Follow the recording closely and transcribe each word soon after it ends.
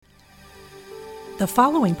The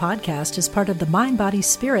following podcast is part of the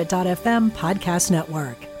MindBodySpirit.fm podcast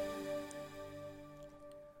network.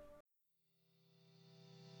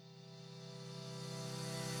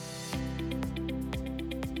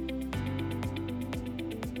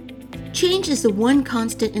 Change is the one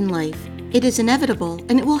constant in life. It is inevitable,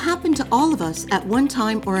 and it will happen to all of us at one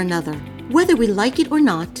time or another. Whether we like it or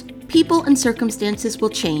not, people and circumstances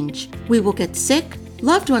will change. We will get sick,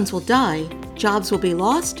 loved ones will die, jobs will be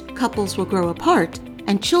lost, couples will grow apart,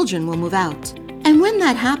 and children will move out. And when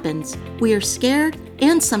that happens, we are scared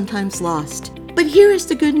and sometimes lost. But here is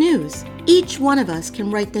the good news. Each one of us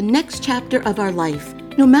can write the next chapter of our life.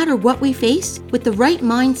 No matter what we face, with the right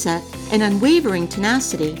mindset and unwavering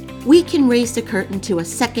tenacity, we can raise the curtain to a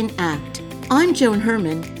second act. I'm Joan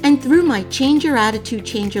Herman, and through my Change Your Attitude,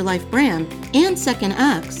 Change Your Life brand and Second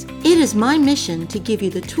Acts, it is my mission to give you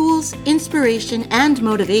the tools, inspiration, and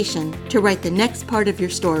motivation to write the next part of your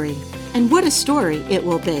story. And what a story it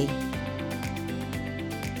will be.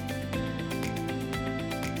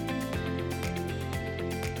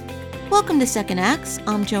 Welcome to Second Acts.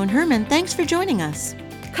 I'm Joan Herman. Thanks for joining us.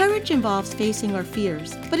 Courage involves facing our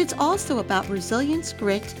fears, but it's also about resilience,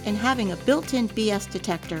 grit, and having a built-in BS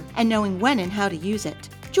detector and knowing when and how to use it.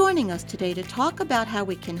 Joining us today to talk about how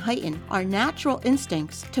we can heighten our natural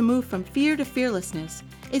instincts to move from fear to fearlessness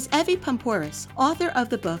is Evie Poumpouras, author of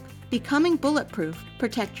the book Becoming Bulletproof: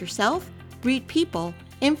 Protect Yourself, Read People,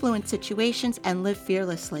 Influence Situations, and Live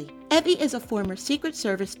Fearlessly. Evie is a former Secret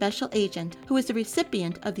Service Special Agent who is the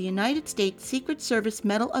recipient of the United States Secret Service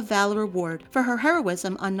Medal of Valor Award for her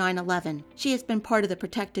heroism on 9/11. She has been part of the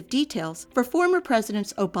protective details for former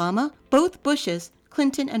Presidents Obama, both Bushes,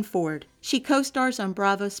 Clinton, and Ford. She co-stars on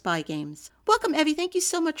Bravo Spy Games. Welcome, Evie. Thank you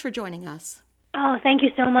so much for joining us. Oh, thank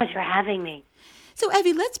you so much for having me. So,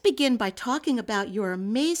 Evie, let's begin by talking about your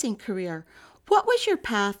amazing career. What was your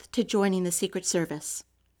path to joining the Secret Service?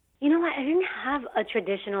 You know what? I didn't have a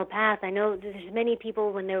traditional path. I know there's many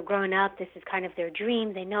people when they're growing up, this is kind of their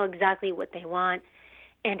dream. They know exactly what they want.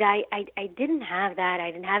 And I didn't have that.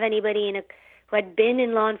 I didn't have anybody who had been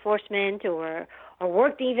in law enforcement or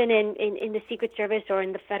worked even in the Secret Service or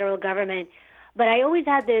in the federal government. But I always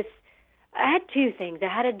had I had two things. I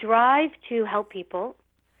had a drive to help people,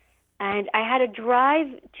 and I had a drive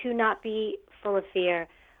to not be full of fear.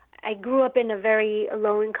 I grew up in a very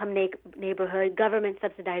low-income neighborhood,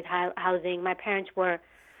 government-subsidized housing. My parents were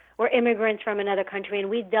immigrants from another country,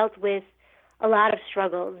 and we dealt with a lot of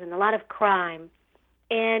struggles and a lot of crime.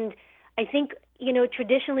 And I think,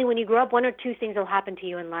 traditionally when you grow up, one or two things will happen to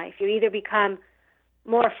you in life. You either become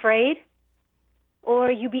more afraid,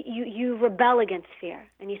 or you rebel against fear,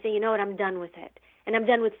 and you say, you know what, I'm done with it. And I'm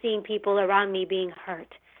done with seeing people around me being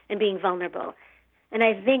hurt and being vulnerable. And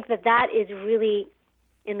I think that is really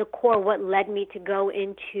in the core what led me to go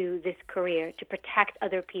into this career, to protect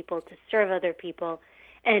other people, to serve other people,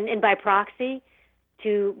 and by proxy,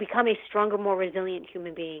 to become a stronger, more resilient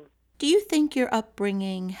human being. Do you think your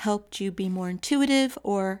upbringing helped you be more intuitive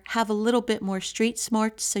or have a little bit more street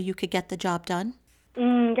smarts so you could get the job done?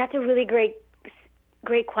 That's a really great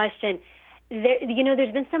question.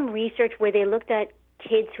 There's been some research where they looked at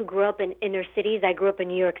kids who grew up in inner cities. I grew up in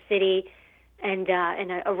New York City and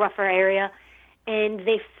in a rougher area. And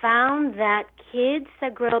they found that kids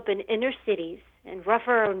that grow up in inner cities and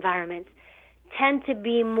rougher environments tend to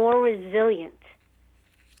be more resilient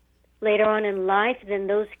later on in life than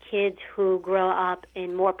those kids who grow up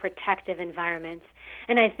in more protective environments.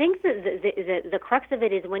 And I think that the crux of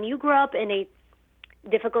it is when you grow up in a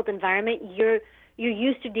difficult environment, you're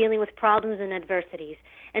used to dealing with problems and adversities.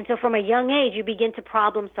 And so from a young age, you begin to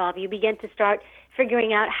problem solve. You begin to start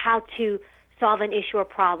figuring out how to solve an issue or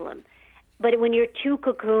problem. But when you're too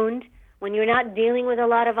cocooned, when you're not dealing with a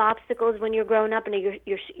lot of obstacles when you're growing up and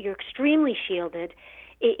you're extremely shielded,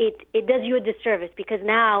 it does you a disservice, because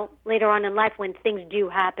now, later on in life, when things do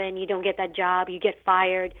happen, you don't get that job, you get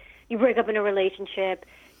fired, you break up in a relationship,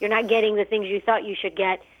 you're not getting the things you thought you should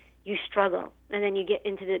get, you struggle. And then you get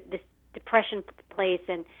into this depression place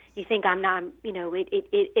and you think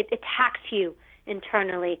it attacks you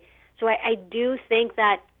internally. So I do think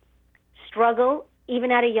that struggle,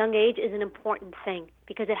 even at a young age, is an important thing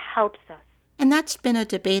because it helps us. And that's been a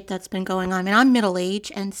debate that's been going on. I mean, I'm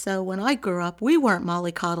middle-aged, and so when I grew up, we weren't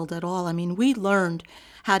mollycoddled at all. I mean, we learned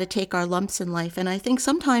how to take our lumps in life, and I think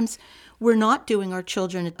sometimes we're not doing our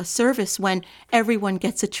children a service when everyone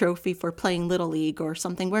gets a trophy for playing Little League or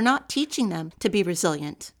something. We're not teaching them to be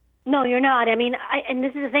resilient. No, you're not. I mean, and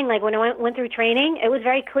this is the thing, like when I went through training, it was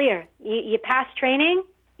very clear. You pass training,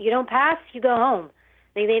 you don't pass, you go home.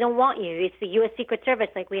 They don't want you. It's the U.S. Secret Service.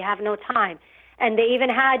 Like, we have no time. And they even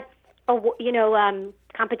had,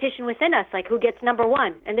 competition within us, like who gets number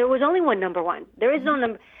one. And there was only one number one. There is no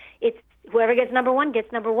number. It's whoever gets number one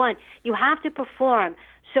gets number one. You have to perform.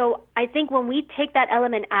 So I think when we take that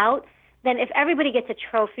element out, then if everybody gets a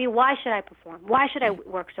trophy, why should I perform? Why should I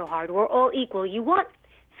work so hard? We're all equal. You want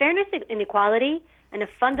fairness and equality on a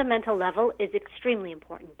fundamental level is extremely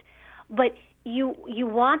important. But you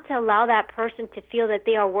want to allow that person to feel that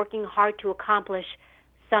they are working hard to accomplish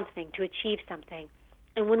something, to achieve something.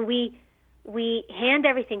 And when we hand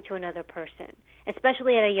everything to another person,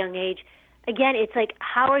 especially at a young age, again, it's like,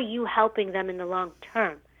 how are you helping them in the long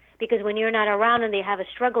term? Because when you're not around and they have a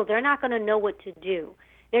struggle, they're not going to know what to do.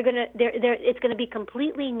 It's going to be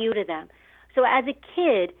completely new to them. So as a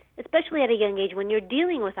kid, especially at a young age, when you're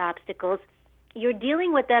dealing with obstacles, you're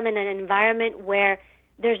dealing with them in an environment where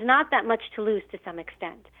there's not that much to lose to some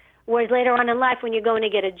extent. Whereas later on in life, when you're going to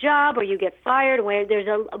get a job or you get fired, where there's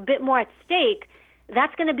a bit more at stake,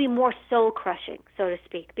 that's going to be more soul-crushing, so to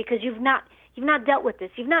speak, because you've not dealt with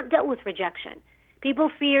this. You've not dealt with rejection. People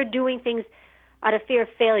fear doing things out of fear of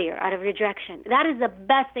failure, out of rejection. That is the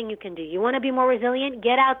best thing you can do. You want to be more resilient?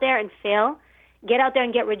 Get out there and fail. Get out there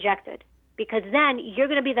and get rejected, because then you're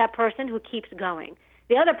going to be that person who keeps going.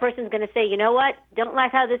 The other person's going to say, you know what? Don't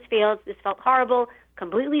like how this feels. This felt horrible,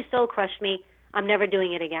 completely soul-crushed me. I'm never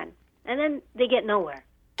doing it again. And then they get nowhere.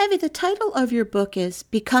 Evie, the title of your book is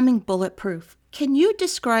Becoming Bulletproof. Can you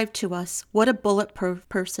describe to us what a bulletproof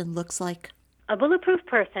person looks like? A bulletproof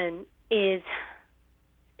person is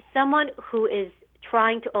someone who is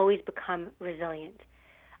trying to always become resilient.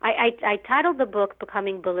 I titled the book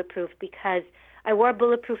Becoming Bulletproof because I wore a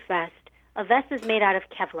bulletproof vest. A vest is made out of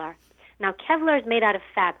Kevlar. Now, Kevlar is made out of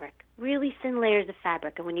fabric, really thin layers of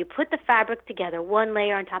fabric. And when you put the fabric together, one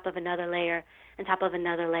layer on top of another layer, on top of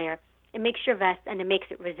another layer, it makes your vest and it makes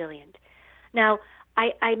it resilient. Now,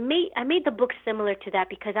 I made the book similar to that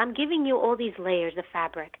because I'm giving you all these layers of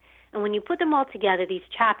fabric. And when you put them all together, these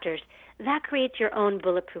chapters, that creates your own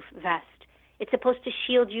bulletproof vest. It's supposed to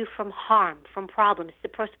shield you from harm, from problems.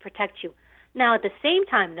 It's supposed to protect you. Now, at the same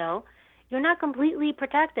time, though, you're not completely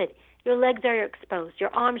protected. Your legs are exposed.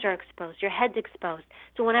 Your arms are exposed. Your head's exposed.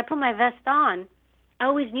 So when I put my vest on, I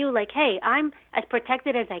always knew, like, hey, I'm as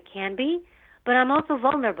protected as I can be, but I'm also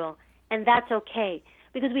vulnerable, and that's okay.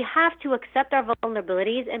 Because we have to accept our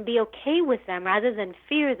vulnerabilities and be okay with them rather than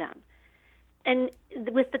fear them. And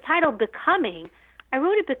with the title Becoming,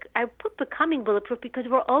 I put Becoming Bulletproof because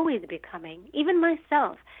we're always becoming, even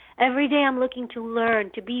myself. Every day I'm looking to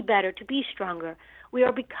learn, to be better, to be stronger. We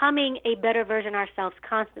are becoming a better version of ourselves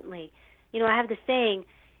constantly. You know, I have the saying,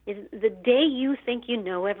 is the day you think you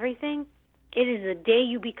know everything, it is the day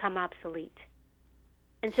you become obsolete.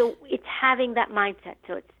 And so it's having that mindset.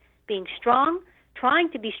 So it's being strong, trying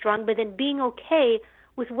to be strong, but then being okay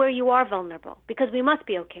with where you are vulnerable, because we must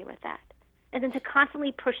be okay with that. And then to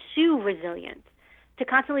constantly pursue resilience, to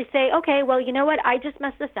constantly say, okay, well, you know what? I just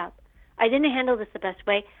messed this up. I didn't handle this the best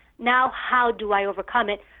way. Now how do I overcome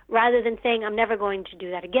it? Rather than saying, I'm never going to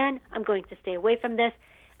do that again. I'm going to stay away from this,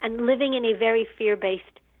 and living in a very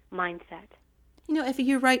fear-based mindset. You know, Evie,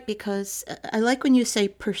 you're right, because I like when you say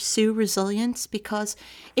pursue resilience, because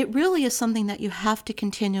it really is something that you have to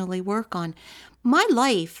continually work on. My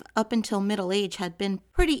life up until middle age had been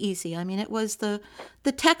pretty easy. I mean, it was the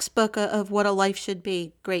textbook of what a life should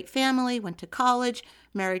be. Great family, went to college,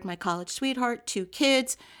 married my college sweetheart, 2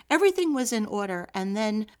 kids. Everything was in order. And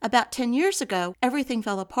then about 10 years ago, everything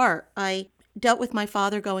fell apart. I dealt with my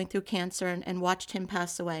father going through cancer and watched him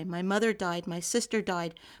pass away. My mother died. My sister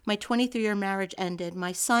died. My 23-year marriage ended.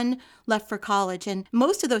 My son left for college. And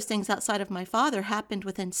most of those things outside of my father happened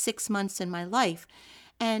within 6 months in my life.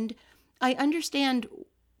 And I understand,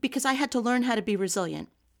 because I had to learn how to be resilient.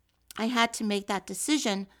 I had to make that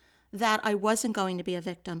decision that I wasn't going to be a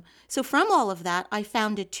victim. So from all of that, I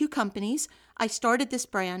founded 2 companies. I started this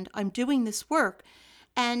brand. I'm doing this work.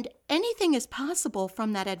 And anything is possible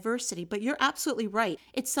from that adversity. But you're absolutely right.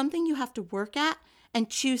 It's something you have to work at and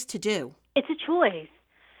choose to do. It's a choice.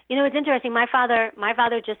 You know, it's interesting. My father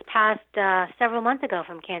just passed several months ago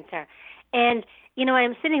from cancer. And, you know,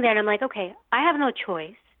 I'm sitting there and I'm like, okay, I have no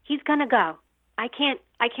choice. He's going to go. I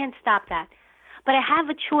can't stop that. But I have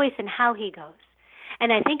a choice in how he goes.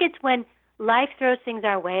 And I think it's when life throws things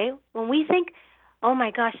our way, when we think, oh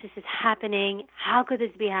my gosh, this is happening, how could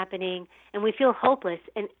this be happening? And we feel hopeless.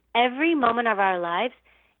 In every moment of our lives,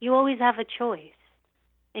 you always have a choice.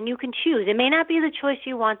 And you can choose. It may not be the choice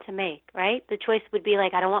you want to make, right? The choice would be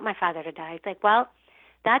like, I don't want my father to die. It's like, well,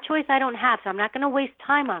 that choice I don't have, so I'm not going to waste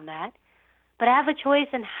time on that. But I have a choice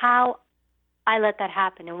in how I let that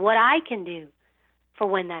happen and what I can do for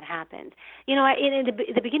when that happens. You know, in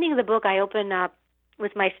the beginning of the book, I open up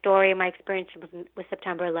with my story, my experience with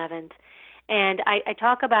September 11th. And I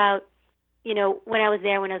talk about, when I was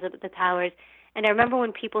there, when I was at the towers, and I remember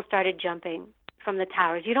when people started jumping from the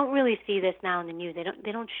towers. You don't really see this now in the news.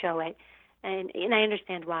 They don't show it. And I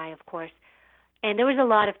understand why, of course. And there was a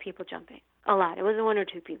lot of people jumping. A lot. It wasn't one or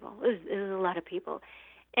two people. It was a lot of people.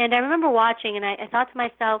 And I remember watching, and I thought to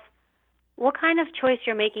myself, what kind of choice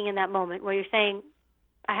you're making in that moment where you're saying,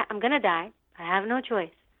 I'm going to die. I have no choice.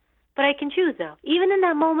 But I can choose, though. Even in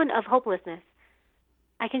that moment of hopelessness,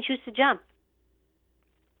 I can choose to jump.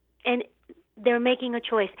 And they're making a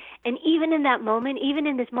choice. And even in that moment, even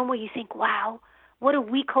in this moment where you think, wow, what a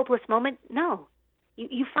weak, hopeless moment, no.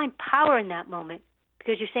 You find power in that moment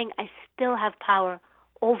because you're saying, I still have power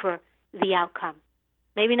over the outcome.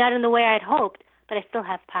 Maybe not in the way I'd hoped, but I still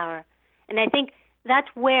have power. And I think that's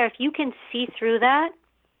where, if you can see through that,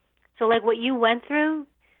 so like what you went through,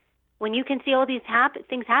 when you can see all these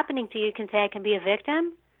things happening to you, you can say, I can be a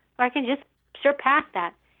victim, or I can just surpass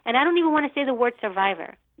that. And I don't even want to say the word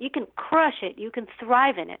survivor. You can crush it. You can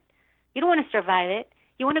thrive in it. You don't want to survive it.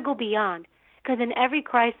 You want to go beyond. Because in every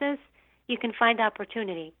crisis, you can find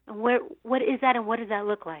opportunity. And what is that, and what does that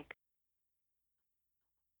look like?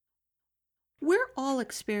 We're all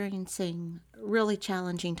experiencing really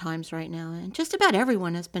challenging times right now, and just about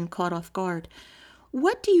everyone has been caught off guard.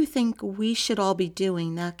 What do you think we should all be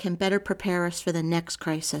doing that can better prepare us for the next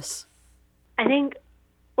crisis? I think,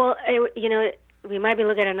 well, we might be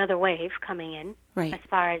looking at another wave coming in, right, as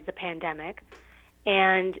far as the pandemic.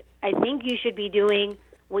 And I think you should be doing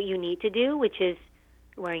what you need to do, which is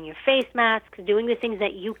wearing your face mask, doing the things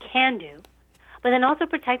that you can do, but then also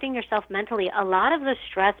protecting yourself mentally. A lot of the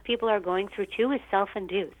stress people are going through, too, is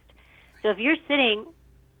self-induced. So if you're sitting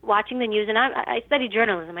watching the news, and I study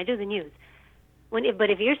journalism, I do the news, but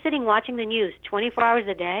if you're sitting watching the news 24 hours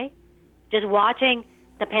a day, just watching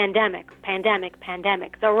the pandemic,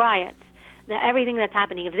 the riots, everything that's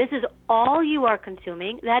happening, if this is all you are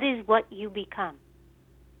consuming, that is what you become.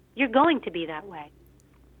 You're going to be that way.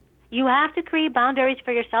 You have to create boundaries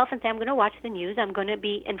for yourself and say, I'm going to watch the news, I'm going to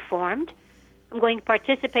be informed, I'm going to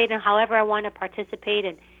participate in however I want to participate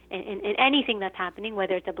in anything that's happening,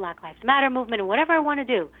 whether it's a Black Lives Matter movement or whatever I want to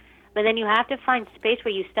do. But then you have to find space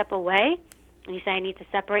where you step away and you say, I need to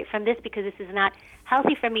separate from this because this is not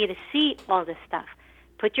healthy for me to see all this stuff.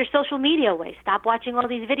 Put your social media away. Stop watching all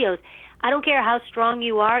these videos. I don't care how strong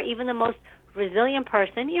you are, even the most resilient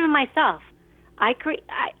person, even myself.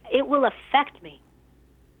 It will affect me.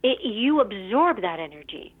 You absorb that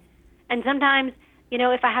energy. And sometimes,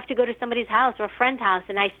 if I have to go to somebody's house or a friend's house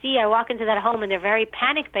and I walk into that home and they're very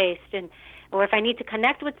panic-based, or if I need to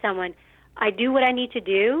connect with someone, I do what I need to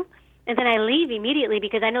do, and then I leave immediately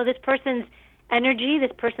because I know this person's energy,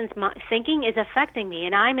 this person's thinking is affecting me,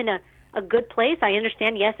 and I'm in a good place. I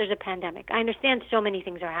understand, yes, there's a pandemic. I understand so many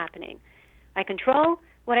things are happening. I control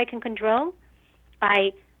what I can control.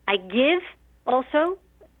 I give also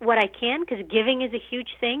what I can, because giving is a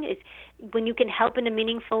huge thing. It's when you can help in a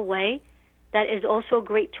meaningful way. That is also a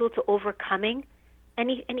great tool to overcoming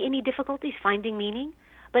any difficulties, finding meaning.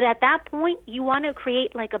 But at that point, you want to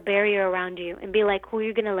create like a barrier around you and be like who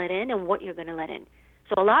you're going to let in and what you're going to let in.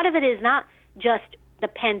 So a lot of it is not just the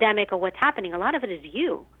pandemic or what's happening. A lot of it is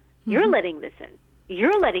you. Mm-hmm. You're letting this in.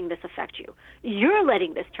 You're letting this affect you. You're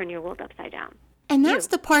letting this turn your world upside down. And that's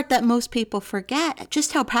the part that most people forget,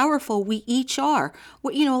 just how powerful we each are. A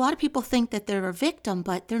lot of people think that they're a victim,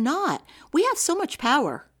 but they're not. We have so much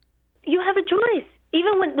power. You have a choice.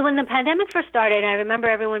 Even when the pandemic first started, I remember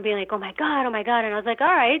everyone being like, oh my God. And I was like, all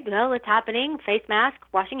right, well, it's happening. Face mask,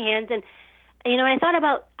 washing hands. And, I thought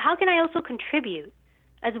about how can I also contribute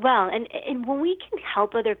as well. And when we can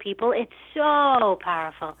help other people, it's so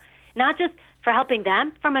powerful. Not just for helping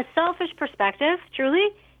them. From a selfish perspective, truly,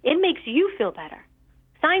 it makes you feel better.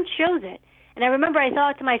 Science shows it. And I remember I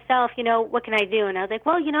thought to myself, what can I do? And I was like,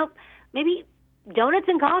 well, maybe donuts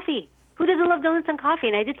and coffee. Who doesn't love donuts and coffee?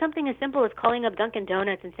 And I did something as simple as calling up Dunkin'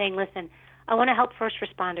 Donuts and saying, listen, I want to help first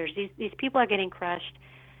responders. These people are getting crushed.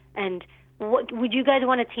 And would you guys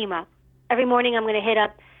want to team up? Every morning I'm going to hit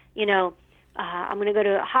up, I'm going to go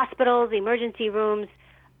to hospitals, emergency rooms,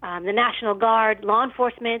 the National Guard, law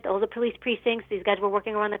enforcement, all the police precincts. These guys were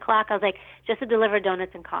working around the clock. I was like, just to deliver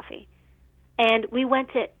donuts and coffee. And we went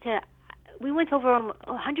to over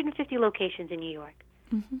 150 locations in New York.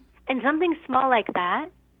 Mm-hmm. And something small like that,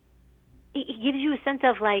 it gives you a sense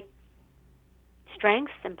of like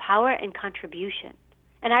strength and power and contribution.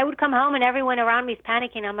 And I would come home and everyone around me is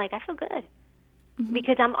panicking. I'm like, I feel good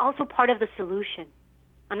because I'm also part of the solution.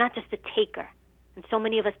 I'm not just a taker. And so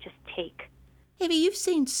many of us just take. Amy, you've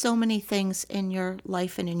seen so many things in your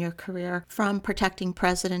life and in your career, from protecting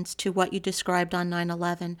presidents to what you described on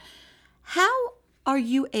 9/11. How are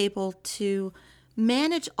you able to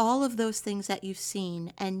manage all of those things that you've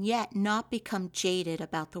seen and yet not become jaded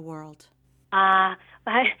about the world?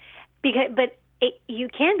 You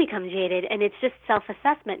can become jaded, and it's just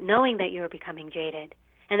self-assessment, knowing that you're becoming jaded.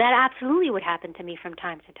 And that absolutely would happen to me from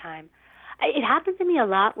time to time. It happened to me a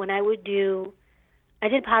lot when I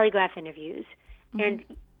did polygraph interviews. And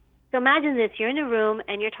so imagine this, you're in a room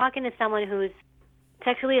and you're talking to someone who's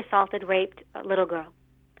sexually assaulted, raped a little girl.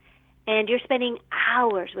 And you're spending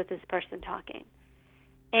hours with this person talking.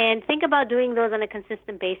 And think about doing those on a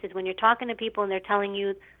consistent basis when you're talking to people and they're telling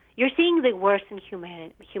you, you're seeing the worst in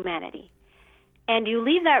humanity. And you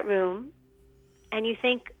leave that room and you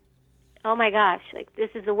think, oh my gosh, like this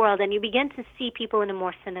is the world. And you begin to see people in a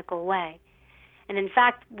more cynical way. And in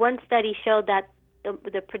fact, one study showed that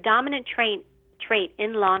the predominant trait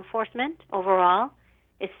in law enforcement overall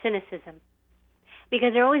is cynicism.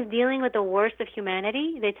 Because they're always dealing with the worst of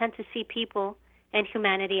humanity, they tend to see people and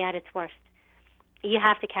humanity at its worst. You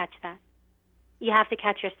have to catch that. You have to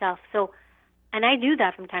catch yourself. And I do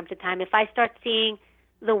that from time to time. If I start seeing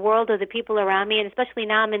the world or the people around me, and especially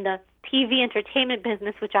now I'm in the TV entertainment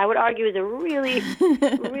business, which I would argue is a really,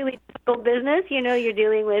 really difficult business. You're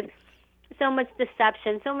dealing with so much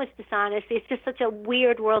deception, so much dishonesty. It's just such a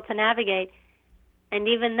weird world to navigate. And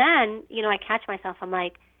even then, I catch myself. I'm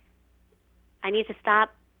like, I need to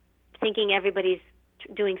stop thinking everybody's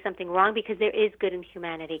doing something wrong, because there is good in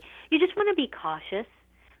humanity. You just want to be cautious.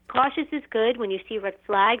 Cautious is good when you see red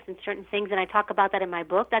flags and certain things, and I talk about that in my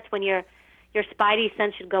book. That's when your spidey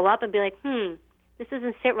sense should go up and be like, this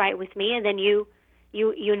doesn't sit right with me, and then you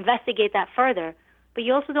investigate that further. But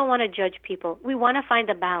you also don't want to judge people. We want to find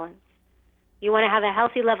a balance. You want to have a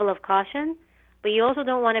healthy level of caution, but you also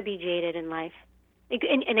don't want to be jaded in life.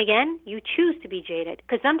 And again, you choose to be jaded,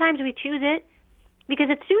 because sometimes we choose it because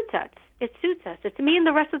it suits us. It suits us. It's me and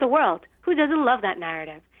the rest of the world. Who doesn't love that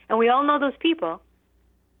narrative? And we all know those people.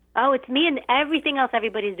 Oh, it's me and everything else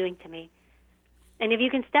everybody's doing to me. And if you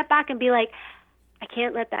can step back and be like, I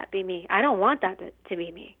can't let that be me. I don't want that to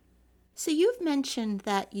be me. So you've mentioned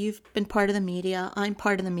that you've been part of the media. I'm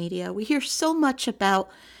part of the media. We hear so much about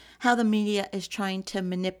how the media is trying to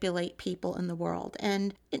manipulate people in the world.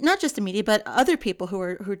 And not just the media, but other people who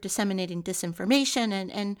are disseminating disinformation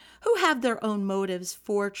and who have their own motives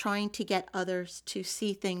for trying to get others to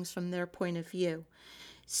see things from their point of view.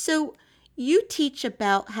 So you teach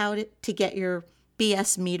about how to get your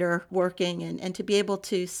BS meter working and to be able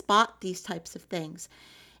to spot these types of things.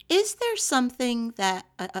 Is there something that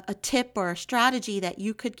a tip or a strategy that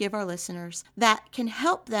you could give our listeners that can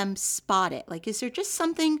help them spot it? Like, is there just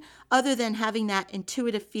something other than having that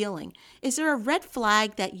intuitive feeling? Is there a red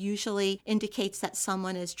flag that usually indicates that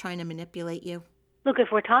someone is trying to manipulate you? Look, if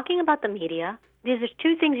we're talking about the media, these are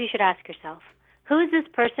two things you should ask yourself. Who is this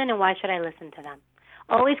person and why should I listen to them?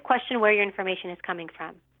 Always question where your information is coming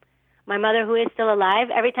from. My mother, who is still alive,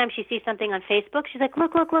 every time she sees something on Facebook, she's like,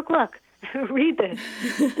 look. Read this.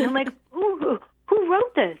 And I'm like, who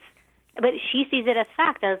wrote this? But she sees it as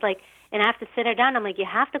fact. I was like, and I have to sit her down. I'm like, you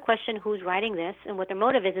have to question who's writing this and what their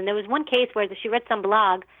motive is. And there was one case where she read some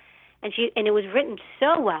blog, and it was written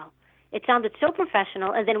so well. It sounded so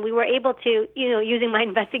professional. And then we were able to, using my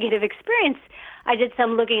investigative experience, I did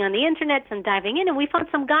some looking on the internet, some diving in, and we found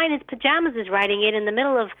some guy in his pajamas is writing it in the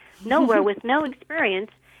middle of nowhere with no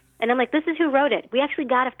experience. And I'm like, this is who wrote it. We actually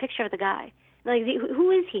got a picture of the guy. I'm like,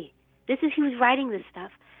 who is he? This is who's writing this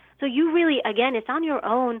stuff. So you really, again, it's on your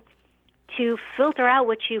own to filter out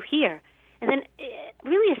what you hear and then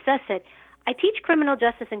really assess it. I teach criminal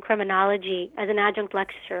justice and criminology as an adjunct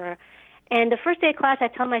lecturer. And the first day of class, I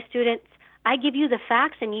tell my students, I give you the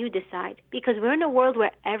facts and you decide. Because we're in a world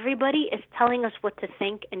where everybody is telling us what to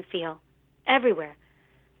think and feel. Everywhere.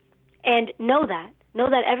 And know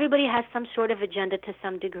that everybody has some sort of agenda to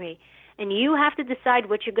some degree. And you have to decide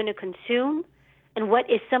what you're going to consume and what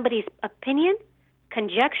is somebody's opinion,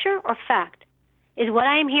 conjecture, or fact. Is what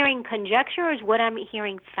I am hearing conjecture or is what I'm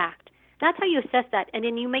hearing fact? That's how you assess that, and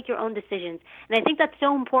then you make your own decisions. And I think that's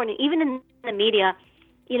so important. Even in the media,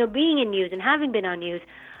 being in news and having been on news,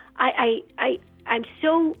 I'm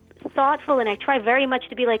so thoughtful, and I try very much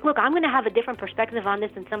to be like, look, I'm going to have a different perspective on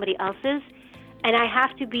this than somebody else's, and I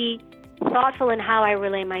have to be thoughtful in how I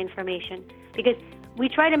relay my information. Because we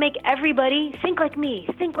try to make everybody think like me,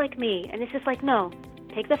 and it's just like, no,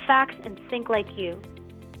 take the facts and think like you.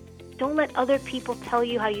 Don't let other people tell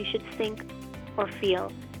you how you should think or feel,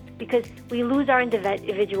 because we lose our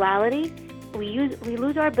individuality, we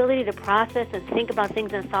lose our ability to process and think about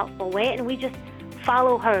things in a thoughtful way, and we just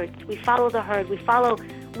follow herds. We follow the herd. We follow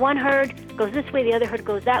one herd goes this way, the other herd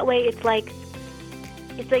goes that way. It's like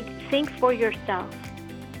think for yourself.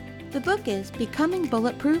 The book is Becoming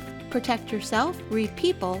Bulletproof, Protect Yourself, Read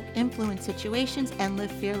People, Influence Situations, and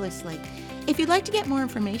Live Fearlessly. If you'd like to get more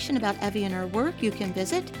information about Evie and her work, you can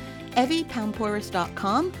visit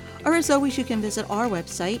eviepoundporous.com, or as always, you can visit our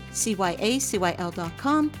website,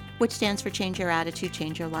 cyacyl.com, which stands for Change Your Attitude,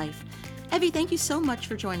 Change Your Life. Evie, thank you so much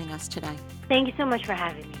for joining us today. Thank you so much for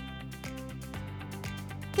having me.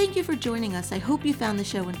 Thank you for joining us. I hope you found the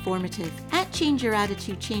show informative. At Change Your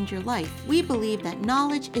Attitude, Change Your Life, we believe that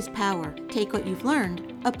knowledge is power. Take what you've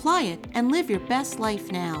learned, apply it, and live your best life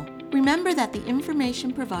now. Remember that the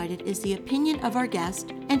information provided is the opinion of our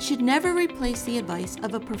guest and should never replace the advice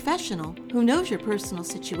of a professional who knows your personal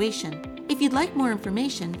situation. If you'd like more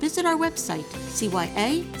information, visit our website,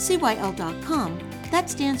 cyacyl.com. That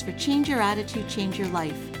stands for Change Your Attitude, Change Your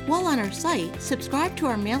Life. While on our site, subscribe to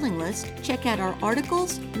our mailing list, check out our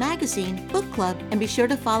articles, magazine, book club, and be sure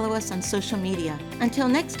to follow us on social media. Until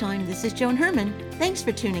next time, this is Joan Herman. Thanks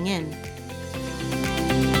for tuning in.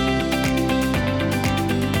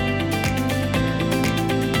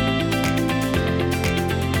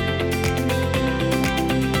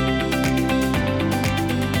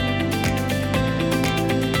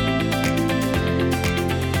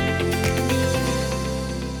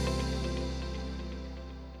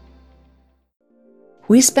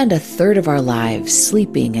 We spend a third of our lives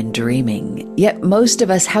sleeping and dreaming, yet most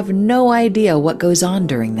of us have no idea what goes on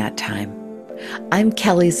during that time. I'm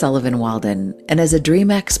Kelly Sullivan Walden, and as a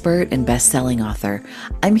dream expert and best-selling author,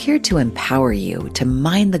 I'm here to empower you to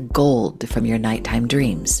mine the gold from your nighttime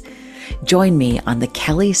dreams. Join me on the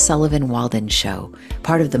Kelly Sullivan Walden Show,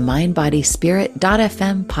 part of the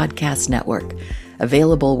MindBodySpirit.fm podcast network,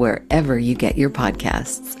 available wherever you get your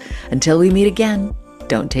podcasts. Until we meet again,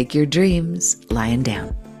 don't take your dreams lying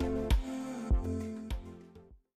down.